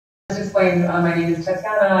explain, my name is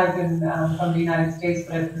Tatiana. I've been from the United States,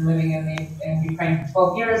 but I've been living in Ukraine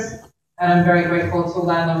for 12 years, and I'm very grateful to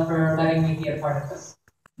Lana for letting me be a part of this.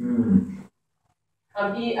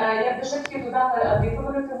 І я б ще хотів додати, як ви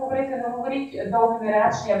будете говорити, не говоріть довгими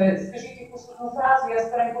реченнями, скажіть якусь одну фразу, я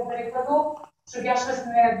скоренько перекладу, щоб я щось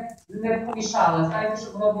не помішала. Знаєте,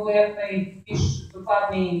 щоб воно було якнайбільш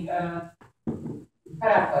докладний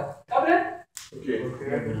переклад. Добре? Окей.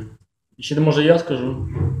 І ще, може, я скажу?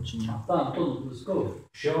 Чи ні? Так, тут обов'язково.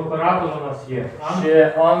 Ще оператор у нас є. Ще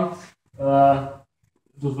Ант.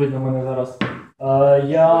 Тут видно мене зараз.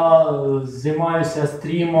 Я займаюся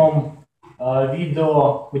стрімом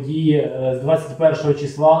відео події з 21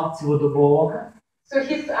 числа цілодобово. So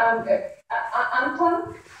he's Anton?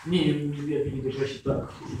 Ні, я підійду краще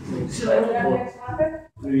так.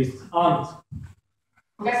 Привіт. Ант.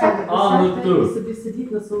 Він собі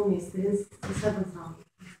сидить на своєму місці, він за себе знав.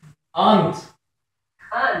 Ант.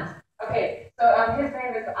 Ant. Okay, so his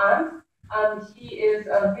name is Ant. He is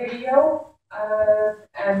a video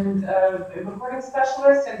and recording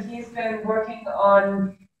specialist, and he's been working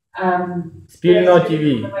on Спільно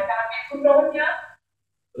ТВ.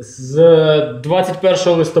 З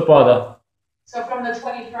 21 листопада. So from the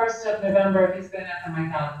 21st of November, he's been at the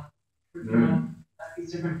Maidan for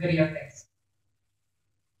these different video things.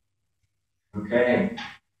 Okay.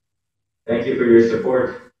 Thank you for your support,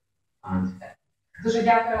 Ant. Дуже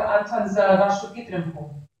дякую, Антон, за вашу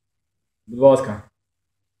підтримку. Будь ласка.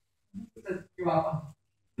 You're welcome.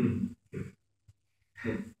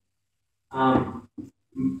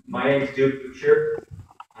 My name is Duke Butcher.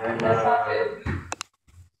 I'm a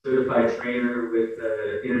certified trainer with the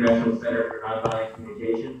International Center for Nonviolent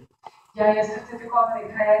Communication. Я є сертифікований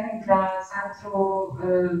тренер для центру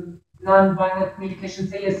Nonviolent Communication.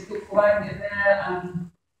 Це є спілкування,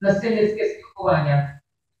 насильницьке спілкування.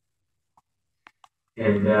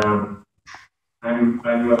 And I'm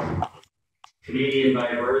a Canadian by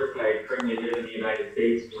birth. I currently live in the United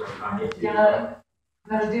States where I'm coming. Я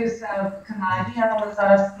народився в Канаді, але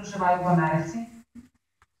зараз проживаю в Америці.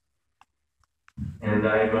 And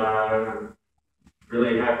I'm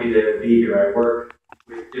really happy to be here. I work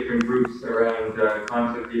with different groups around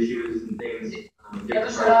conflict issues and things in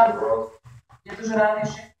different parts of the world. Я дуже радий,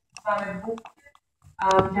 що з вами був.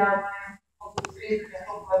 Я маю можливість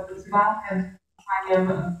працювати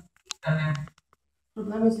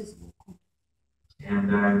Проблеми зі звуком.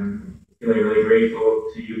 And I'm feeling really grateful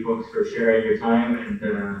to you folks for sharing your time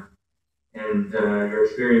and your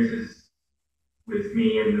experiences with me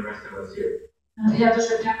and the rest of us here. Я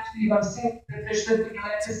дуже вдячний вам всім, що прийшли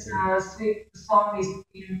поділитися своїм словом і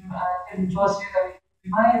своїм досвідом, який ви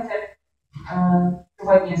маєте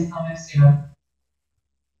сьогодні з нами всіма.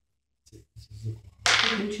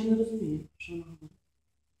 Я нічого не розумію, що вона говорить.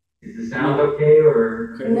 Is the sound okay or?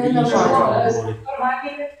 Не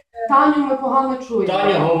нормально. Таню ми погано чуємо.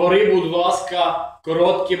 Таня, говори, будь ласка,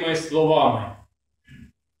 короткими словами.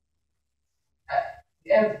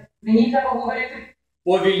 Мені треба говорити.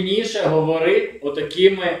 Повільніше говори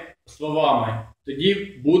отакими словами.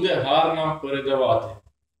 Тоді буде гарно передавати.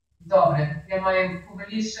 Добре, я маю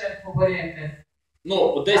повільніше говорити.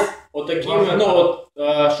 Ну, десь отакими,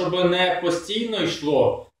 щоб не постійно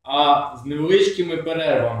йшло, а з невеличкими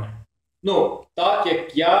перервами. Ну, так,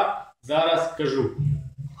 як я зараз кажу.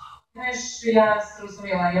 Знаєш, я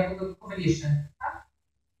зрозуміла, я буду повільніше.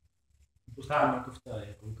 Поставимо ковтар,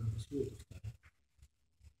 я коли компресую ковтар.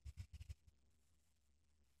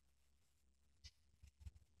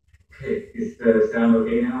 Okay, is the sound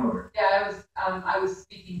okay now or? Yeah, I was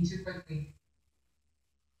speaking too quickly.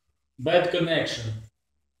 Bad connection.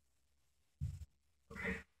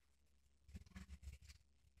 Okay.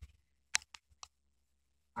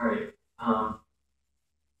 All right.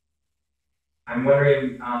 I'm wondering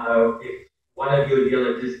if one of you would be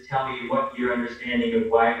able to just tell me what your understanding of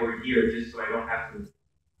why we're here, just so I don't have to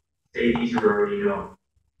say these you already know.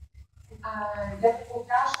 Я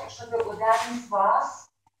попрошу, якщо ви один з вас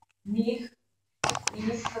міг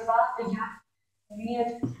сказати, як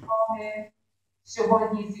вмієте, що ми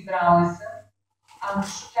сьогодні зібралися,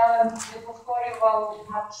 щоб я не повторювала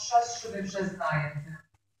вам щось, що ви вже знаєте.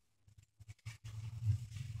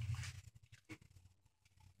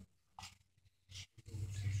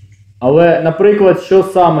 Але, наприклад, що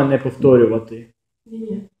саме не повторювати?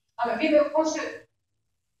 Ні. Він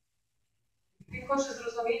хоче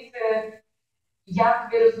зрозуміти, як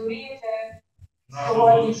ви розумієте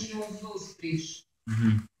сьогоднішню зустріч.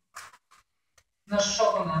 На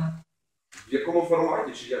що вона? В якому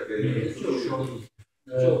форматі чи як? They're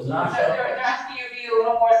asking you to be a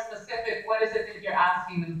little more specific. What is it that you're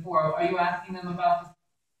asking them for? Are you asking them about the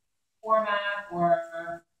format or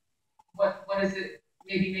does it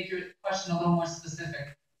maybe make your question a little more specific?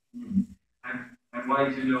 I'm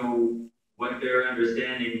wanting to know what their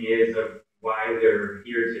understanding is of why they're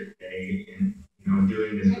here today and,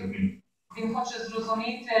 doing this with me. Він хоче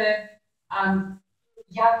зрозуміти,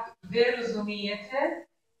 як ви розумієте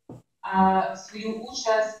свою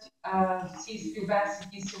участь в цій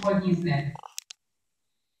співбесіді сьогодні з ним.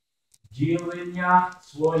 Ділення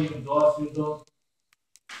своїм досвідом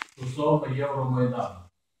стосовно Євромайдану.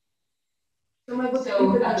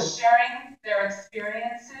 So sharing their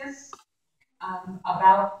experiences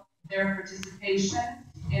about their participation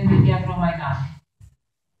in the Euromaidan.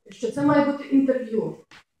 Що це має бути інтерв'ю,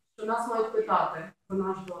 що нас мають питати про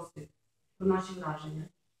наш досвід, про наші враження.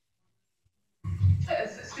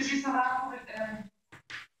 Скажіть сама.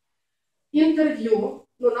 Інтерв'ю,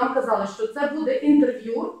 нам казали, що це буде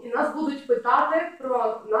інтерв'ю, і нас будуть питати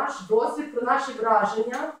про наш досвід, про наші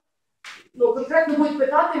враження. Конкретно будуть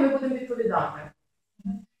питати, і ми будемо відповідати.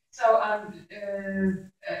 So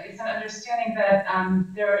it's an understanding that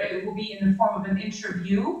there it will be in the form of an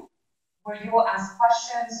interview where you will ask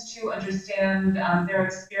questions to understand their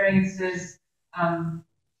experiences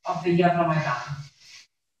of the Euromaidan.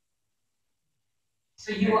 So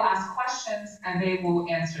you will ask questions and they will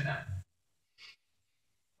answer them.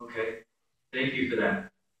 Okay, thank you for that.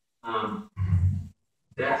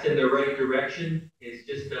 That's in the right direction. It's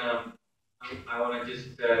just I want to just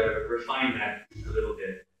refine that a little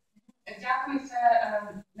bit. Дякую, це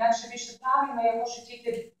наче більше правильно, я можу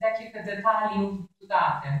тільки декілька деталів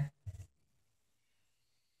додати.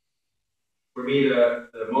 For me,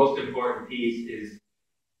 the most important piece is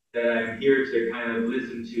that I'm here to kind of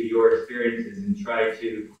listen to your experiences and try to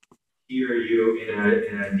hear you in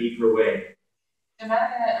a deeper way. Для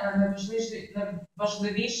мене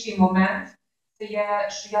найважливіший момент це є,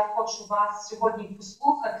 що я хочу вас сьогодні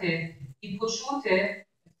послухати і почути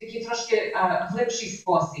в такий трошки глибший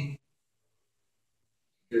спосіб.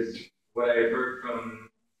 Because what I've heard from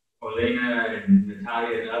Olena and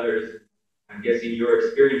Natalia and others, I'm guessing your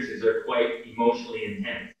experiences are quite emotionally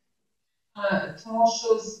intense. Тому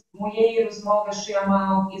що з моєї розмови, що я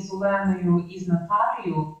мав із Оленою і з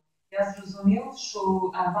Наталією, я зрозумів, що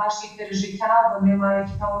ваші пережиття, вони мають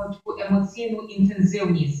певну таку емоційну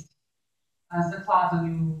інтенсивність,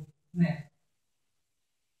 закладену в них.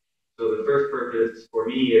 So the first purpose for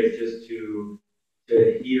me is just to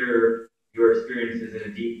hear your experiences in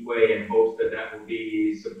a deep way and hopes that will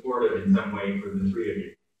be supportive in some way for the three of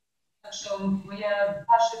you. Так що моя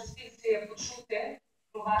перша ціль – це почути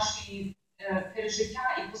про ваші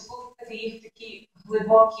пережиття і послухати їх в такий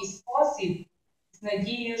глибокий спосіб, з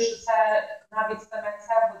надією, що це навіть саме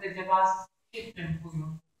це буде для вас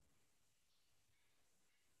підтримкою.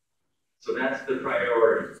 So that's the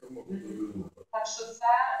priority. Так що це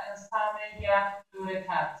саме є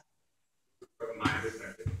пріоритет From my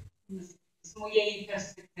perspective. з моєї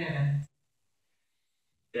перспективи.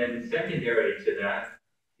 Then secondary to that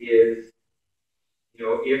is,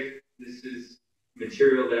 if this is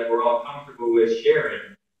material that we're all comfortable with sharing,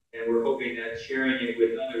 and we're hoping that sharing it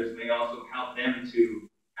with others may also help them to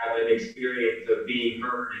have an experience of being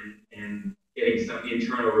heard and getting some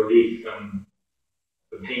internal relief from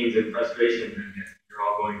the pains and frustrations that you're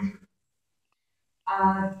all going through.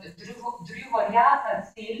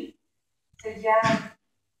 Другорядна ціль – це є,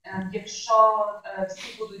 якщо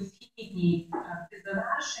всі будуть згідні при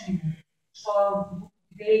завершенні, що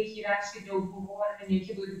деякі речі для обговорення,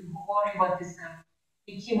 які будуть обговорюватися,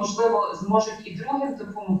 які, можливо, зможуть і другим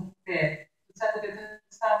допомогти, то це буде так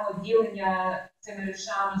само ділення цими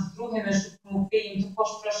речами з другими, щоб допомогти їм також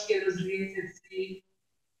трошки розвити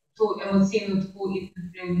ту емоційну таку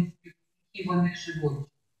інтенсивність, в якій вони живуть.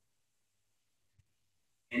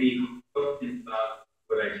 Any questions about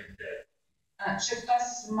what I just said? Чи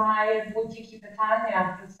хтось має будь-які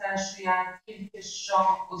питання про це, що я тільки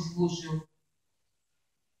що озвучив?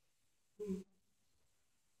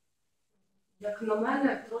 Як на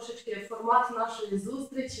мене, трошечки формат нашої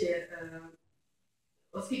зустрічі,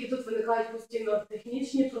 оскільки тут виникають постійно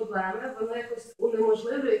технічні проблеми, воно якось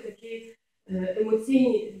унеможливлює такі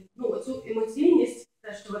емоційні, оцю емоційність,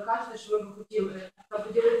 те, що ви кажете, що ми б хотіли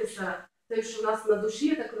поділитися тим, що в нас на душі,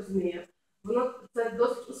 я так розумію, воно це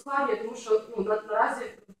досить ускладнює, тому що наразі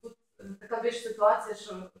тут така більш ситуація,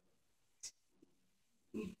 що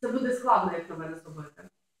це буде складно, як на мене, зробити.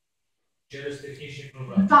 Через технічні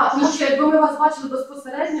проблеми. Так, тому що якби ми вас бачили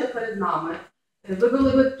безпосередньо перед нами, ви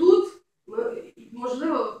були б тут,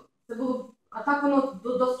 можливо, це було б, а так воно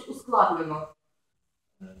досить ускладнено.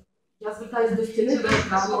 Я звертаюся до стіни, до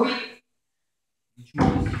екрану.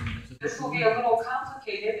 This will be a little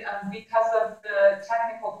complicated because of the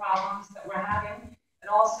technical problems that we're having. and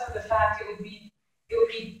also the fact it would be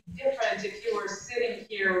different if you were sitting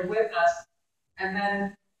here with us, and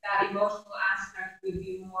then that emotional aspect would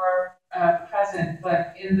be more present. But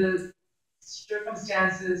in the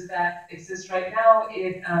circumstances that exist right now,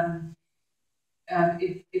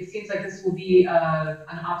 it seems like this will be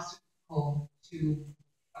an obstacle to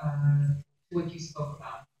what you spoke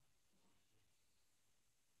about.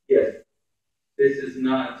 Yes, this is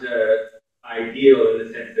not ideal in the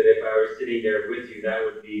sense that if I were sitting there with you, that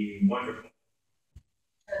would be wonderful.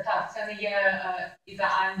 Так, це не є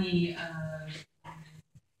ідеальні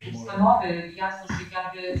установи. Ясно, що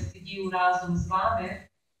я би сидів разом з вами,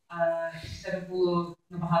 це би було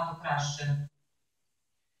набагато краще.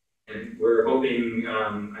 And we're hoping,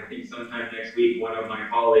 I think sometime next week, one of my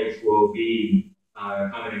colleagues will be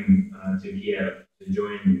coming to Kiev to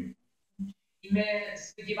join you. І ми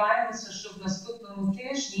сподіваємося, що в наступному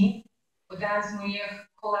тижні один з моїх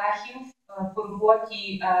колегів по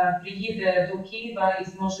роботі приїде до Києва і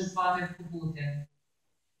зможе з вами побути.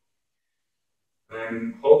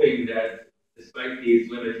 I'm hoping that despite these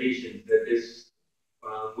limitations, that this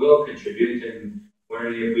will contribute, and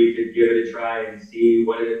wondering if we could give it a try and see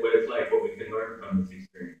what it's like, what we can learn from this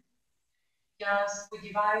experience. Я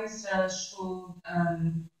сподіваюся, що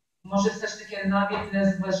може все ж таки навіть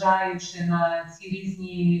не зважаючи на ці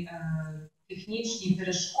різні технічні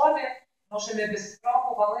перешкоди, може ми би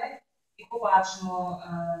спробували і побачимо,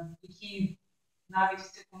 які навіть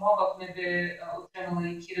в цих умовах ми би отримали,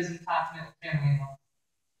 які результати ми отримуємо.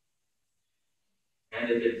 And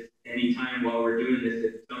if it's any time while we're doing this,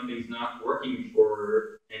 if something's not working for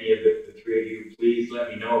any of the three of you, please let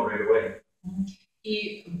me know right away.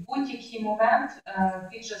 І в будь-який момент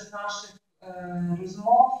під час наших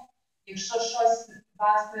розмов, якщо щось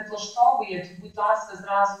вас не влаштовує, то, будь ласка,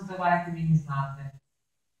 зразу давайте мені знати.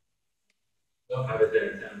 How does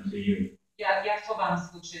that sound to you? Як то вам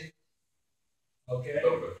звучить? Окей.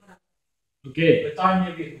 Добре. Окей.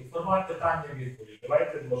 Питання-відповідь. Формат питання-відповідь.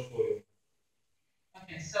 Давайте влаштуємо.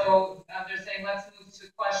 Okay, so they're saying let's move to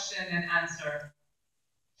question and answer.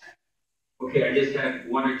 Okay, I just had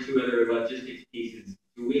one or two other logistics pieces.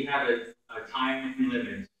 Do we have a time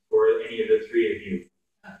limit for any of the three of you?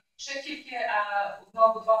 Ще тільки одне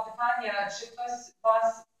або два питання. Чи хтось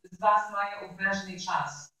з вас має обмежений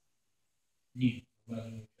час? Ні.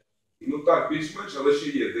 Ну так, більш-менш, але ще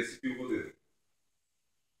є, десь півгодини.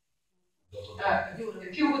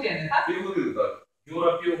 Півгодини, так? Півгодини, так.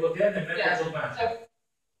 Юра півгодини, ми Yes. без обмежень.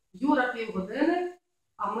 Юра півгодини,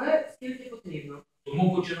 а ми скільки потрібно.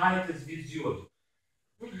 Тому починаєте з Юри.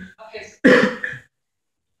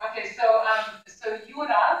 Okay, so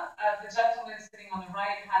Yura, the gentleman sitting on the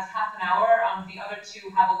right, has half an hour. The other two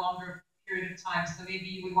have a longer period of time. So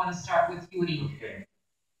maybe we want to start with Yuri. Okay,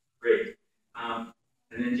 great.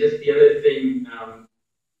 And then just the other thing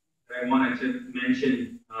that I wanted to mention,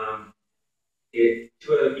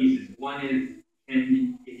 two other pieces. One is,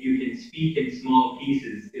 if you can speak in small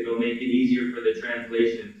pieces, it'll make it easier for the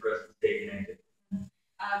translation for us to stay connected.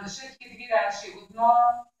 Ще такі дві речі. Одно,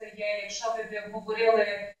 це є, якщо ви б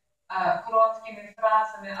говорили короткими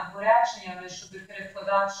фразами або реченнями, щоб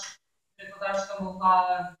перекладачка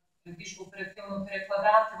могла більш оперативно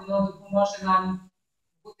перекладати, воно допоможе нам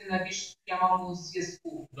бути на більш прямому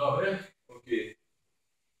зв'язку. Добре. Окей.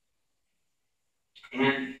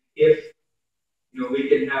 And if we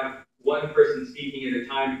can have one person speaking at a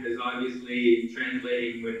time, because obviously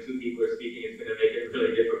translating when two people are speaking is going to make it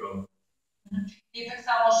really difficult. І так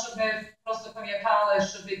само, щоб ми просто пам'ятали,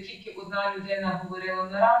 щоб тільки одна людина говорила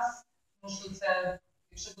на раз, тому що це,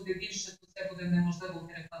 якщо буде більше, то це буде неможливо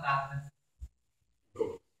перекладати.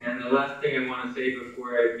 And the last thing I want to say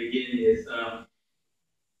before I begin is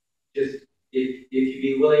just if you'd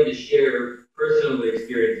be willing to share personal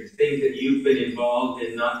experiences, things that you've been involved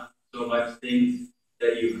in, not so much things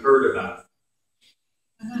that you've heard about.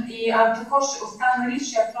 І також остання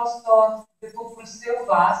річ, я просто попросив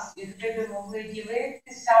вас, якби ви могли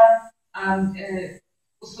ділитися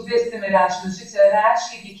особистими речами, чи це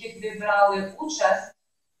речі, в яких ви брали участь,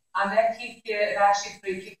 а не тільки речі,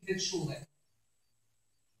 про яких ви чули.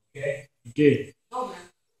 Окей. Окей. Добре.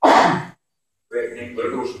 Great, thank you.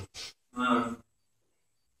 Перепрошую.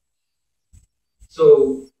 So,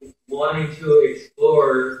 wanting to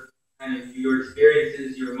explore kind of your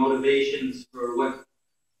experiences, your motivations for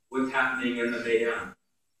what's happening in the Maidan.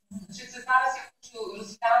 Чи це зараз я хочу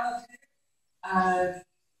розглянути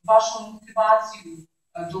вашу мотивацію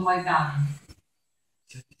до Майдану?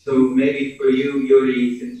 So maybe for you,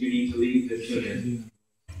 Yuri, since you need to leave the soonest,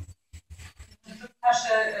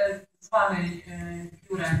 Перше з вами,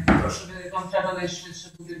 Юре, що вам треба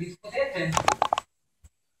найшвидше буде відходити.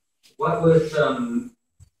 what was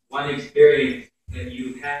one experience that you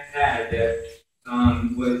had that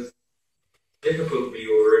was difficult for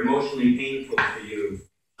you or emotionally painful for you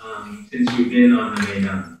since you've been on the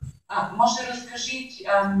Maidan? Може розкажіть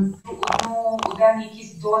про один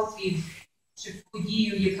якийсь досвід чи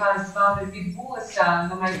подію, яка з вами відбулася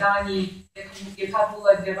на Майдані, яка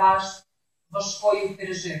була для вас важкою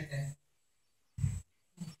пережити?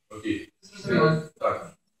 Окей. Зрозуміло.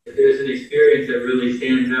 Так. If there's an experience that really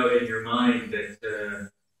stands out in your mind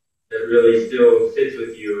that really still sits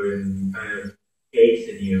with you and kind of aches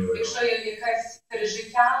in you. Якщо є якесь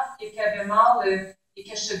пережиття, яке ви мали,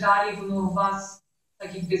 яке ще далі воно у вас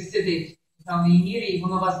так якби сидить в певній мірі, і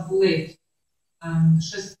воно вас болить.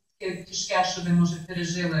 Щось таке тяжке, що ви, може,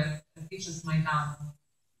 пережили під час Майдану.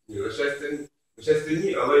 Ні, на щастя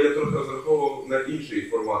ні, але я трохи розраховував на інший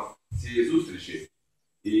формат цієї зустрічі.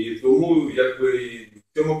 І тому, якби,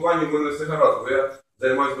 в цьому плані в мене все гаразд, бо я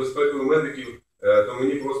займаюся безпекою медиків, то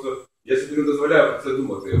мені просто, я собі не дозволяю про це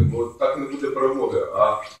думати, бо так не буде перемоги.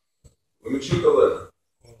 А ви чуєте, Олена?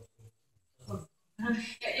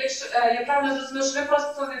 Я правильно зрозумію, що ви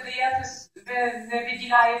просто не даєте, ви не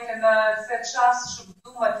виділяєте на це час, щоб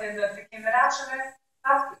думати над такими речами,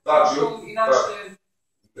 так? Так, що інакше...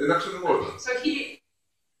 Інакше не можна. So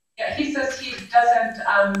he says he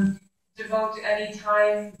doesn't devote any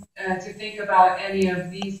time to think about any of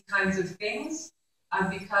these kinds of things,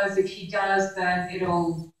 because if he does, then it'll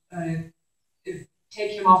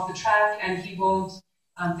take him off the track, and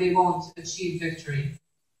they won't achieve victory.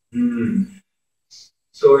 Mm-hmm.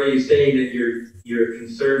 So are you saying that you're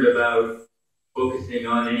concerned about focusing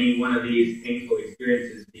on any one of these painful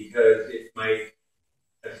experiences because it might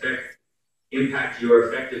impact your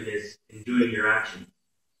effectiveness in doing your actions?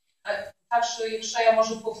 Так що, якщо я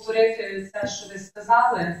можу повторити це, що ви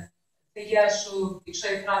сказали, це є, що, якщо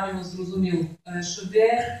я правильно зрозумів, що ви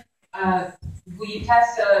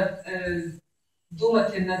боїтеся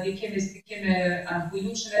думати над якимись такими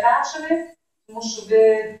болючими речами, тому що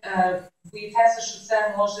ви боїтеся, що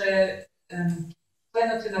це може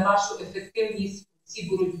вплинути на вашу ефективність в цій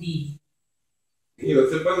боротьбі. Ні,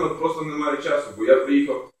 це певно просто немає часу, бо я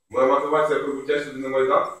приїхав, моя мотивація прибуття сюди на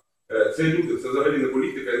Майдан, це люди, це взагалі не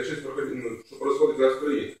політика, не щось, що происходить у нас в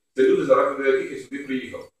країні. Це люди, заради яких я сюди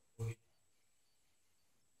приїхав.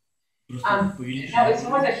 No, it's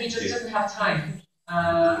more that he just doesn't have time.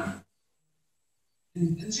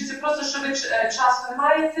 Чи це просто, що ви часу не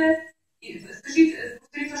маєте? Скажіть,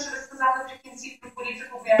 повторіть те, що ви сказали при кінці про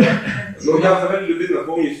політику, бо я не Ну, я взагалі людина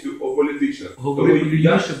повністю аполітична. Тому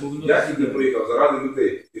я сюди приїхав заради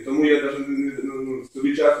людей. І тому я навіть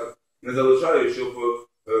собі часу не залишаю, щоб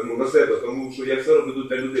на себе, тому що я все роблю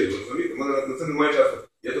для людей, ви розумієте? У мене на це немає часу.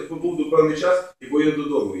 Я тут побув до певний час і поїду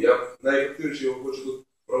додому. Я найефективніше його хочу тут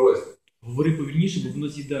провести. Говори повільніше, бо воно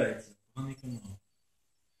з'їдається. Поганий канал.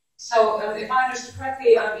 So, if I understood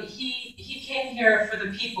correctly, he came here for the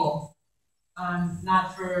people, not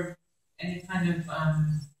for any kind of...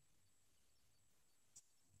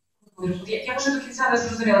 Я може до кінця не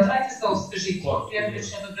зрозуміла. Давайте знову скажіть. Я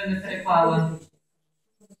більше добре не переклала.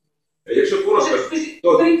 Якщо коротко,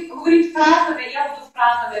 то... Говоріть фразами, я буду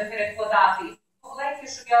фразами перекладати. І погляньте,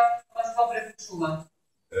 щоб я вас добре почула.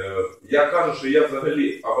 Я кажу, що я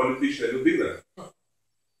взагалі аполітична людина.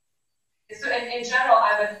 So in general,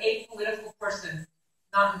 I'm an apolitical person,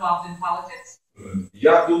 not involved in politics.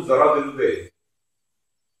 Я тут заради людей.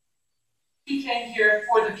 He came here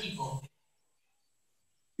for the people.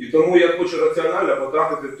 І тому я хочу раціонально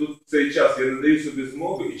потратити тут цей час. Я не даю собі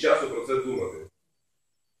змоги і часу про це думати.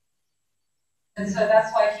 And so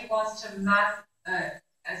that's why he wants to,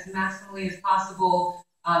 as maximally as possible,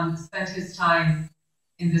 spend his time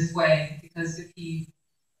in this way, because if he,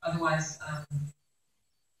 otherwise,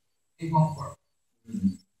 it won't work.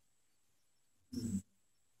 Mm-hmm.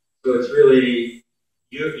 So it's really,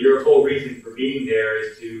 your whole reason for being there is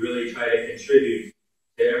to really try to contribute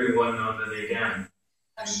to everyone on the Maidan.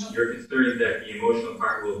 You're concerned that the emotional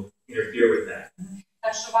part will interfere with that.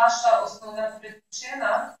 Так що ваша основна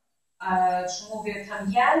причина, чому ви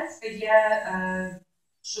там є, це є,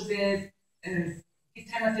 щоб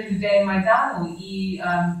підтримати людей Майдану, і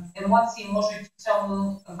емоції можуть в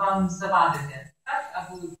цьому вам завадити, так?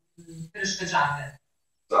 Або перешкоджати.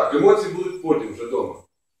 Так, емоції будуть потім, вже вдома.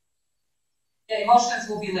 Yeah, emotions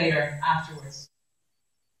will be later, afterwards.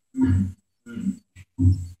 Mm-hmm.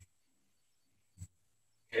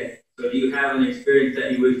 Okay, so do you have an experience that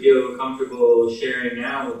you would feel comfortable sharing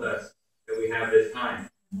now with us, that we have this time?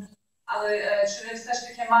 Але чи ви все ж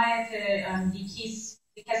таки маєте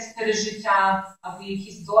якесь пережиття або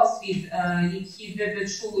якийсь досвід, який ви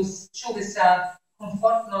чулися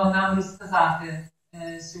комфортно нам розказати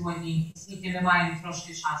сьогодні, оскільки ми маємо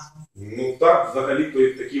трошки часу. Ну так, взагалі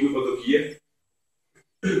то такий випадок є.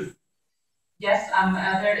 Yes,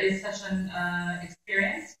 there is such an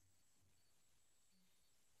experience.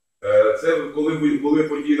 Це коли були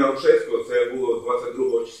події на Грушевського, це було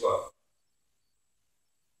 22 числа.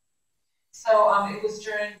 So it was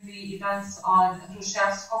during the events on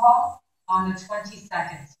Грушевського on the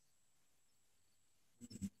 22nd.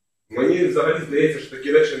 Мені взагалі здається, що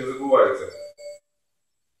такі речі не забуваються.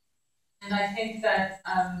 And I think that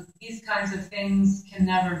these kinds of things can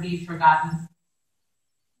never be forgotten.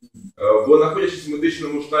 Бо знаходячись в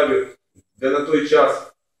медичному штабі, де на той час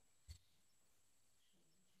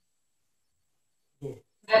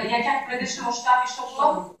Як в медичному штабі що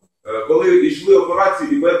було? коли йшли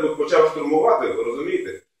операції і Беркут почав штурмувати, ви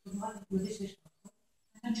розумієте?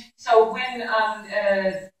 So when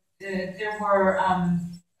there were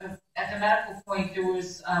at the medical point,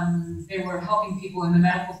 they were helping people in the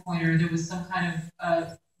medical point, or there was some kind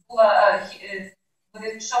of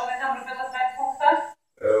що вони там робили в медпунктах?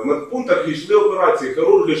 В медпунктах йшли операції,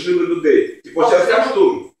 хірурги шили людей. І почався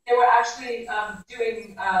штурм. They were actually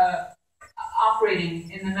doing operating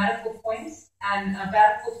in the medical points, and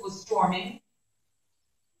Berkut was storming.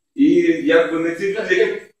 І якби не ці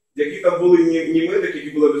люди, які там були не медики, які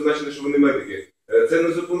були визначені, що вони медики, це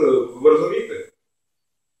не зупинило. Ви розумієте?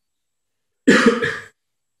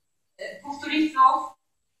 Повторіть знову.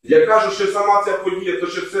 Я кажу, що сама ця подія, то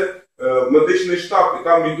що це медичний штаб, і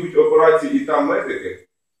там йдуть операції, і там медики.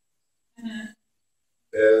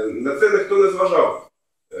 На це ніхто не зважав.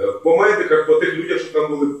 По медиках, по тих людях, що там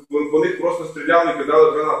були, по них просто стріляли і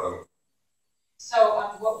кидали гранатами. So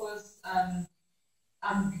what was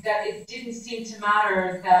that it didn't seem to matter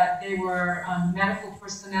that they were medical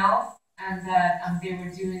personnel and that they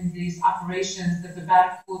were doing these operations, that the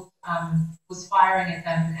Berkut was firing at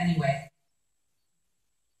them anyway.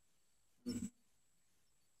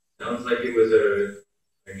 Sounds like it was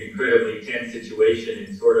an incredibly tense situation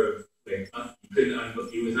and sort of like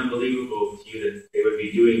it was unbelievable to you that they would be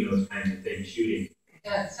doing those kinds of things, shooting.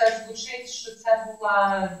 Це звучить, що це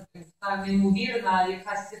була така неймовірна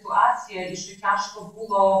якась ситуація, і що тяжко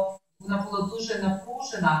було, вона була дуже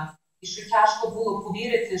напружена, і що тяжко було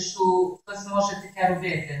повірити, що хтось може таке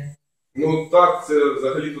робити. Ну так, це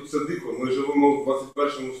взагалі тут все дико. Ми живемо в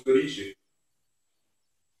 21 сторіччі.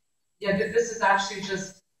 Yeah, this is actually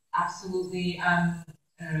just absolutely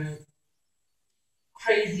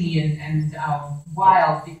crazy and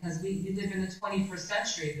wild because we live in the 21st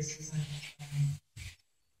century. This isn't.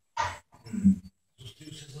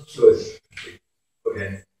 So it's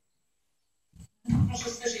okay. Прошу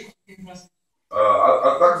скажіть, просто.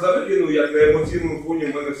 А так взагалі, ну як на емоційному фоні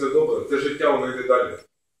в мене все добре. Це життя, воно йде далі.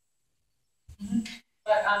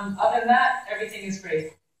 But other than that, everything is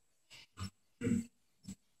great.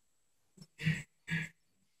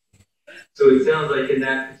 So it sounds like in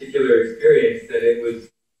that particular experience that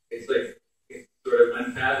it's sort of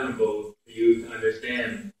unfathomable for you to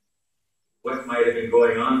understand what might have been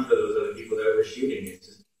going on for those other people that were shooting.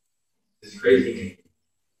 It's crazy.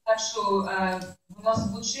 Так що воно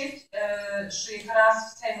звучить, що якраз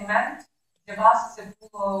в цей момент для вас це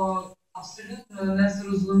було абсолютно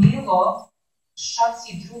незрозуміло, що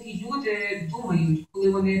ці другі люди думають, коли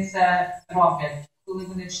вони це роблять, коли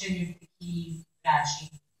вони чинять такі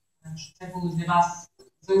речі. Це було для вас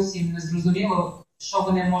зовсім незрозуміло, що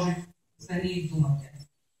вони можуть взагалі думати.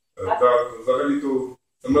 Так, взагалі-то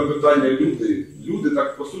саме питання люди. Люди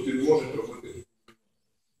так, по суті, не можуть робити.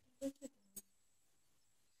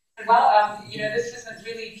 Well, this isn't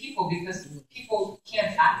really people because people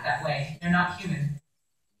can't act that way. They're not human.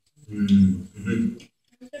 Mm-hmm.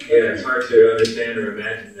 Yeah, it's hard to understand or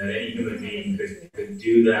imagine that any human being could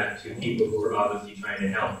do that to people who are obviously trying to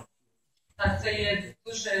help. Так, це є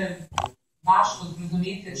дуже важко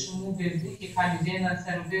зрозуміти, чому би будь-яка людина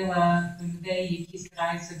це робила до людей, які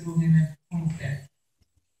стараються другими допомогти.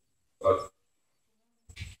 Так.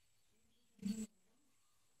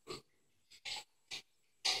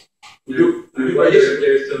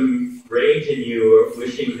 There's some rage in you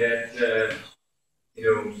wishing that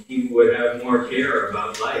people would have more care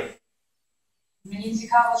about life. Мені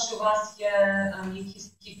цікаво, що у вас є якісь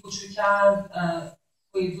такі почуття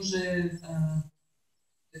такої дуже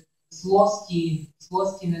злості,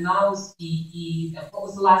 ненависті і what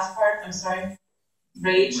was the last part? I'm sorry.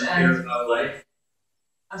 Rage More and care about life.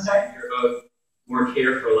 I'm sorry. Care about more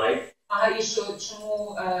care for life. І що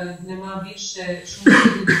чому нема більше, чому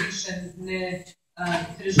люди більше не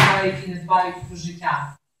переживають і не дбають про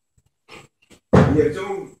життя? Ні, в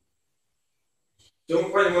цьому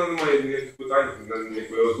плані в мене немає ніяких питань,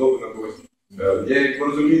 ніякої озлоби на когось. Я як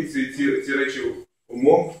розумію ці речі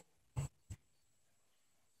умом.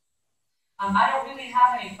 I don't really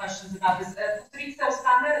have any questions about this. Повторіть це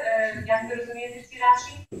останнє, як ви розумієте ці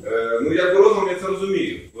речі? Ну, як розумом я це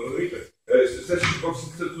розумію. Ви розумієте? Все, що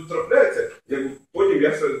це тут трапляється, потім я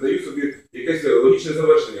даю собі якесь логічне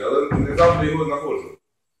завершення, але не завжди його знаходжу.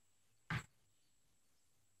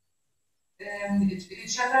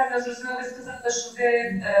 Чи я правильно зрозуміла, ви сказали, що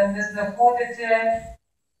ви не знаходите...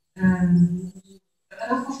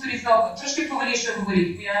 Ну, повторіть знову, трошки поволіше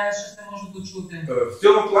говоріть, бо я щось не можу дочути. В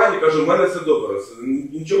цьому плані, кажу, в мене все добре.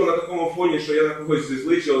 Нічого на такому фоні, що я на когось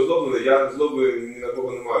злий чи озлоблений, я злоби ні на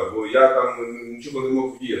кого не маю, бо я там нічого не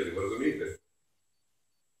можу вдіяти, ви розумієте?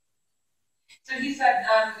 So he said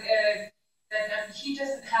that he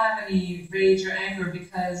doesn't have any rage or anger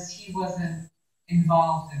because he wasn't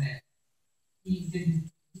involved in it. He didn't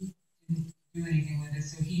do anything with it,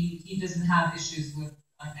 so he doesn't have issues with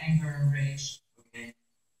anger and rage.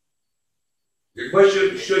 Якби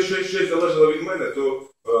щось залежало від мене, то,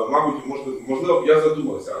 мабуть, можливо, б я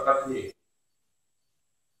задумався, а так ні.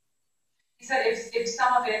 He said if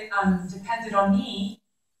some of it depended on me,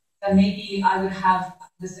 then maybe I would have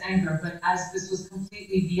this anger, but as this was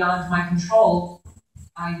completely beyond my control,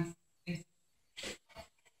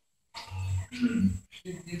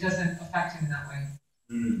 it doesn't affect him in that way.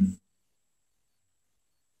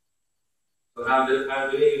 So how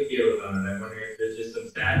do you feel about it? I wonder if there's just some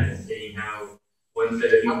sadness seeing how one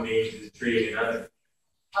set of human beings is treating another.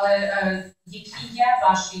 Але які є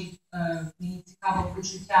ваші, мені цікаво,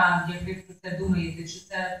 почуття, як ви про це думаєте? Чи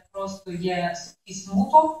це просто є сухий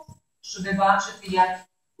смуток, що ви бачите, як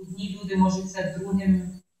одні люди можуть це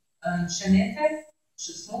другим чинити?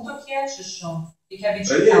 Чи смуток є, чи що? Яке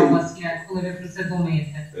відчуття у вас є, коли ви про це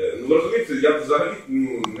думаєте? Ну, ви розумієте, я взагалі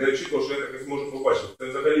не очікував, що я таке зможу побачити. Це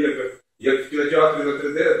взагалі як в кінотеатрі на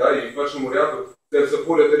 3D, да, і в першому ряду це все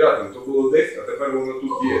поряд і рядом. То було десь, а тепер воно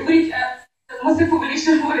тут є. Мусите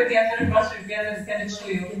повеліше говорити, я перепрошую, я не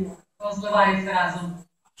чую. Воно зливається разом.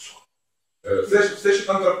 Все, що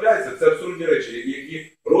там трапляється, це абсурдні речі,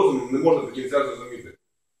 які розум не може до кінця зрозуміти.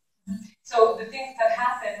 So the things that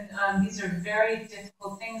happen, these are very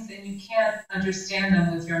difficult things and you can't understand them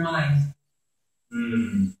with your mind.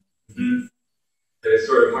 It's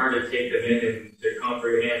sort of hard to take them in and to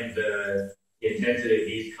comprehend the intensity of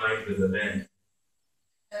these kinds of events.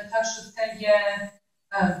 Так що це є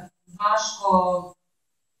важко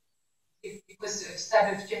якось в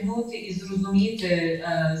себе втягнути і зрозуміти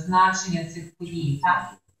значення цих подій,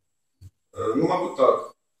 так? Ну, мабуть,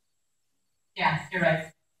 так. Yeah, you're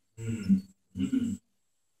right.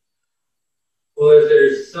 Well, is there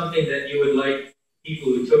something that you would like people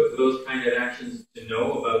who took those kind of actions to know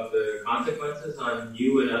about the consequences on you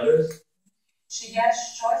and others? Чи є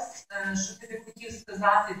щось, що ти би хотів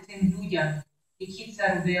сказати тим людям, які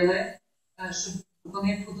це робили, щоб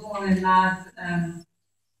вони подумали над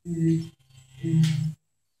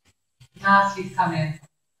наслідками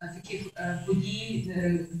таких подій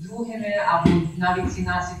другими, або навіть ці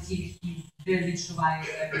наслідки, які ви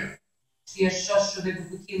відчуваєте? Чи є щось, що ви б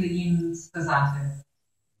хотіли їм сказати?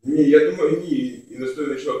 Ні, я думаю, ні. І не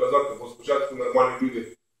стоїть нічого казати, бо спочатку нормальні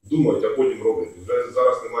люди думають, а потім роблять. Вже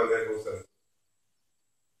зараз немає ніякого сенсу.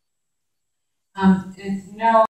 No.